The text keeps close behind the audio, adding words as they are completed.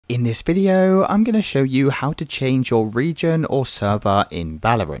In this video, I'm going to show you how to change your region or server in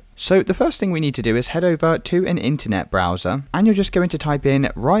Valorant. So the first thing we need to do is head over to an internet browser and you're just going to type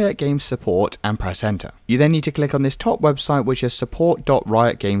in Riot Games support and press enter. You then need to click on this top website, which is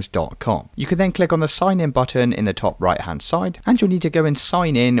support.riotgames.com. You can then click on the sign in button in the top right hand side and you'll need to go and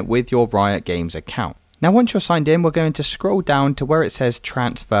sign in with your Riot Games account. Now once you're signed in, we're going to scroll down to where it says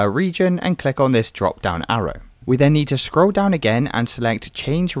transfer region and click on this drop down arrow. We then need to scroll down again and select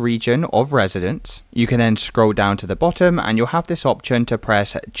change region of residence. You can then scroll down to the bottom and you'll have this option to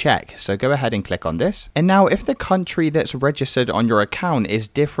press check. So go ahead and click on this. And now if the country that's registered on your account is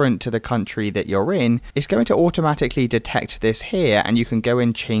different to the country that you're in, it's going to automatically detect this here and you can go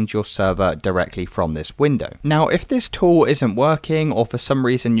and change your server directly from this window. Now if this tool isn't working or for some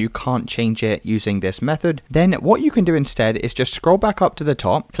reason you can't change it using this method, then what you can do instead is just scroll back up to the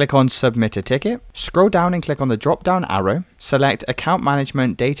top, click on submit a ticket, scroll down and click on the drop down arrow, select account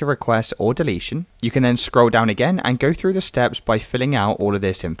management, data request or deletion. You can then scroll down again and go through the steps by filling out all of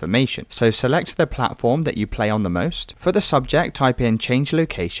this information. So select the platform that you play on the most. For the subject, type in change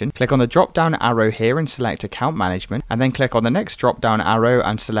location, click on the drop down arrow here and select account management, and then click on the next drop down arrow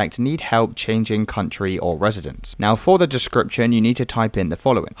and select need help changing country or residence. Now for the description, you need to type in the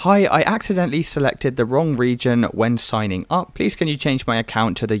following. Hi, I accidentally selected the wrong region when signing up. Please can you change my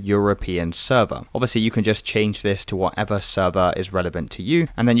account to the European server? Obviously you can just change this to whatever server is relevant to you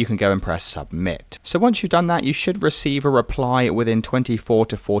and then you can go and press submit. So once you've done that, you should receive a reply within 24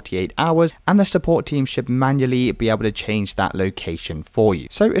 to 48 hours and the support team should manually be able to change that location for you.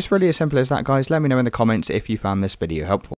 So it's really as simple as that, guys. Let me know in the comments if you found this video helpful.